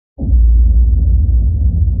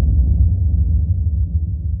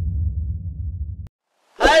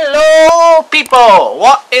people,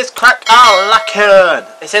 what is crack Logan?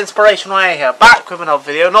 It's Inspirational A here, back with another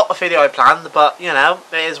video. Not the video I planned, but you know,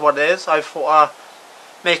 it is what it is. I thought I'd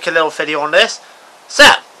make a little video on this. So,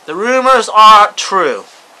 the rumours are true.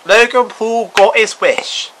 Logan Paul got his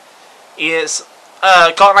wish. He is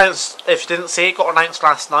got announced, if you didn't see it, got announced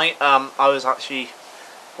last night. I was actually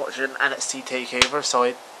watching NXT TakeOver,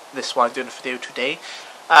 so this is why I'm doing a video today.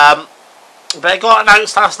 But it got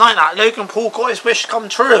announced last night that Logan Paul got his wish come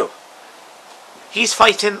true. He's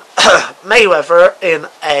fighting Mayweather in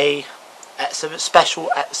a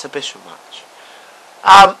special exhibition match.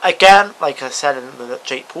 Again, like I said in the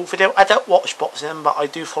Jake Paul video, I don't watch boxing, but I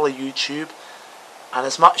do follow YouTube. And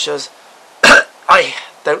as much as I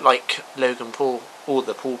don't like Logan Paul or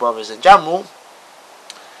the Paul brothers in general,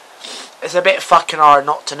 it's a bit fucking hard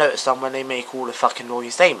not to notice them when they make all the fucking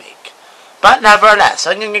noise they make. But nevertheless,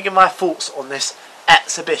 I'm going to give my thoughts on this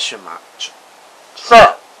exhibition match.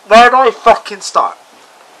 So, where do I fucking start?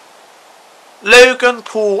 Logan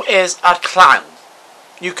Paul is a clown.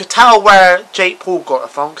 You could tell where Jake Paul got it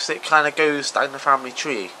from, because it kind of goes down the family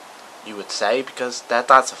tree, you would say, because their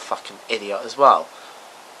dad's a fucking idiot as well.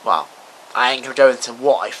 Well, I ain't going to go into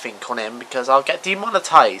what I think on him, because I'll get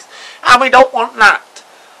demonetized, and we don't want that.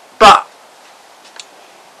 But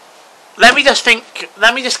let me just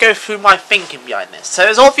go through my thinking behind this. So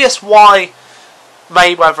it's obvious why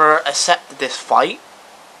Mayweather accepted this fight.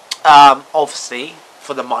 Obviously,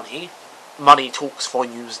 for the money. Money talks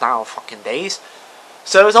volumes now fucking days.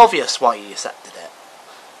 So it's obvious why he accepted it.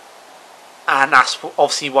 And that's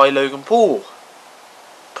obviously why Logan Paul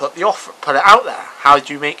put it out there. How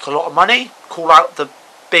do you make a lot of money? Call out the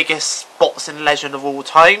biggest boxing legend of all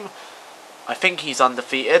time. I think he's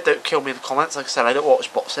undefeated. Don't kill me in the comments. Like I said, I don't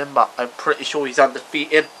watch boxing, but I'm pretty sure he's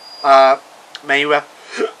undefeated. Mayweather.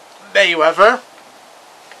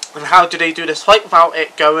 And how do they do this fight without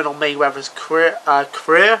it going on Mayweather's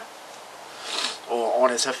career or on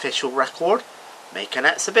his official record? Make an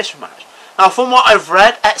exhibition match. Now, from what I've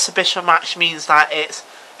read, exhibition match means that it's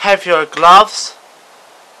heavier gloves.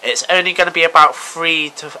 It's only going to be about 3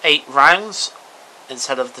 to 8 rounds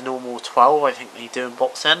instead of the normal 12 I think they do in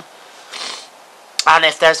boxing. And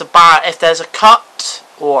if there's a cut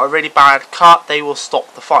or a really bad cut, they will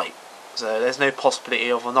stop the fight. So there's no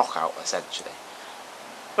possibility of a knockout, essentially.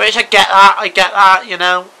 Which I get that, you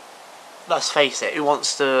know. Let's face it, who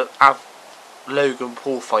wants to have Logan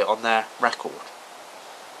Paul fight on their record?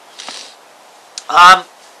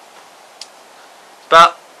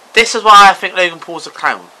 But this is why I think Logan Paul's a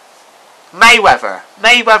clown. Mayweather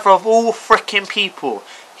of all freaking people,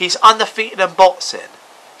 he's undefeated in boxing.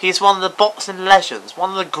 He's one of the boxing legends,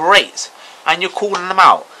 one of the greats, and you're calling him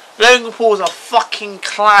out. Logan Paul's a fucking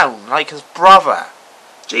clown, like his brother.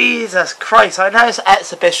 Jesus Christ, I know it's an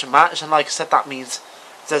exhibition match, and like I said, that means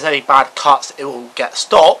if there's any bad cuts, it will get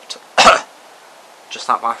stopped. Just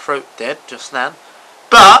like my throat did just then.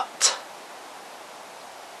 But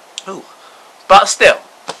still,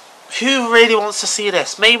 who really wants to see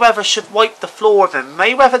this? Mayweather should wipe the floor with him.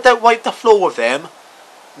 Mayweather don't wipe the floor with him,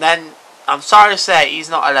 then I'm sorry to say, he's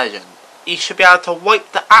not a legend. He should be able to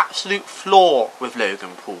wipe the absolute floor with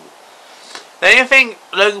Logan Paul. The only thing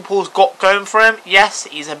Logan Paul's got going for him, yes,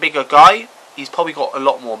 he's a bigger guy. He's probably got a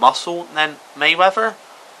lot more muscle than Mayweather.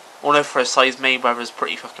 Although for his size, Mayweather's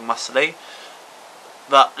pretty fucking muscly.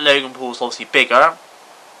 But Logan Paul's obviously bigger.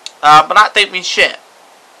 But that don't mean shit.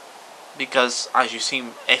 Because, as you've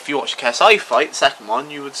seen, if you watch the KSI fight, the second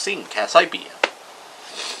one, you would have seen KSI beat him.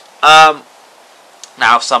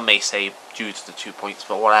 Now, some may say due to the 2 points,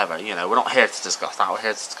 but whatever, you know, we're not here to discuss that. We're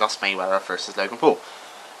here to discuss Mayweather versus Logan Paul.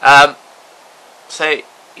 So,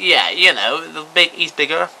 yeah, you know, he's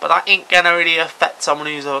bigger, but that ain't gonna really affect someone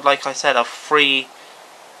who's, like I said, a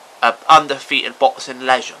undefeated boxing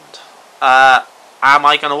legend. Am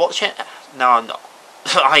I gonna watch it? No, I'm not.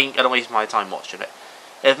 I ain't gonna waste my time watching it.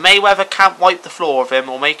 If Mayweather can't wipe the floor of him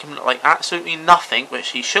or make him look like absolutely nothing, which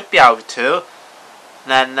he should be able to,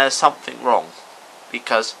 then there's something wrong.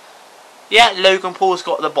 Because, yeah, Logan Paul's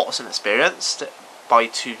got the boxing experience by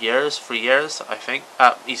 2 years, 3 years, I think.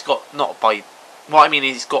 He's got, not by, what I mean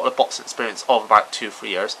is he's got the boxing experience of about 2-3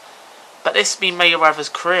 years. But this has been Mayweather's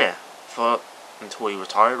career until he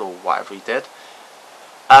retired or whatever he did.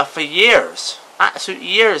 For years, absolute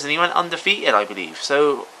years, and he went undefeated, I believe.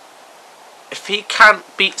 So, if he can't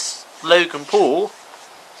beat Logan Paul,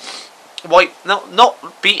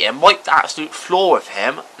 not beat him, wipe the absolute floor with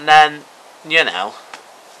him, then, you know,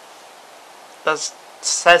 that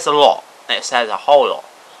says a lot. It says a whole lot.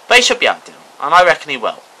 But he should be able to, and I reckon he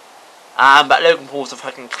will. But Logan Paul's a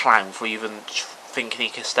fucking clown for even thinking he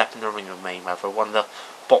can step in the ring with Mayweather, one of the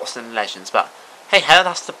boxing legends. But hey, hell,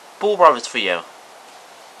 that's the Ball Brothers for you.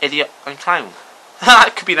 Idiot and Clown.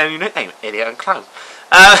 That could be their new nickname, Idiot and Clown.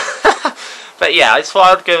 But yeah, I just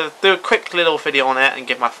thought I'd go do a quick little video on it and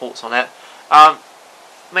give my thoughts on it.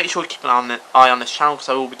 Make sure you keep an eye on this channel because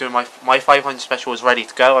I will be doing my 500 special is ready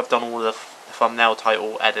to go. I've done all the thumbnail,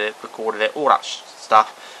 title, edited, recorded it, all that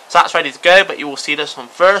stuff. So that's ready to go, but you will see this one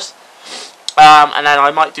first. And then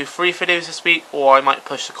I might do 3 videos this week, or I might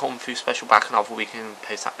push the Kung Fu special back another week and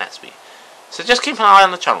post that next week. So just keep an eye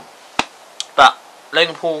on the channel. But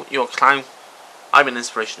Logan Paul, you're a clown. I'm an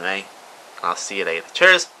inspiration, and I'll see you later.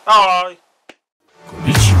 Cheers. Bye.